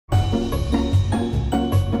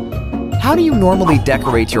How do you normally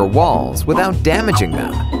decorate your walls without damaging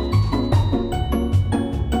them?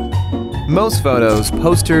 Most photos,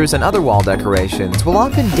 posters, and other wall decorations will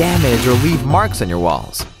often damage or leave marks on your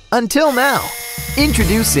walls. Until now.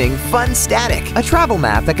 Introducing Funstatic, a travel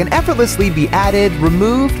map that can effortlessly be added,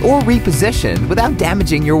 removed, or repositioned without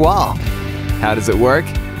damaging your wall. How does it work?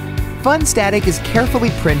 Funstatic is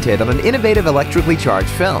carefully printed on an innovative electrically charged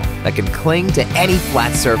film that can cling to any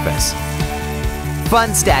flat surface.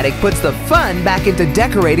 Funstatic puts the fun back into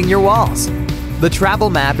decorating your walls. The travel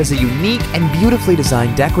map is a unique and beautifully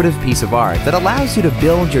designed decorative piece of art that allows you to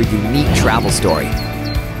build your unique travel story.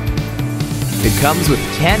 It comes with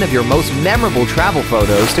 10 of your most memorable travel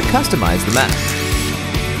photos to customize the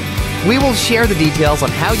map. We will share the details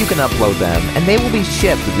on how you can upload them, and they will be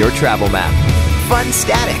shipped with your travel map.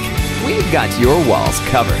 Funstatic, we've got your walls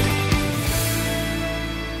covered.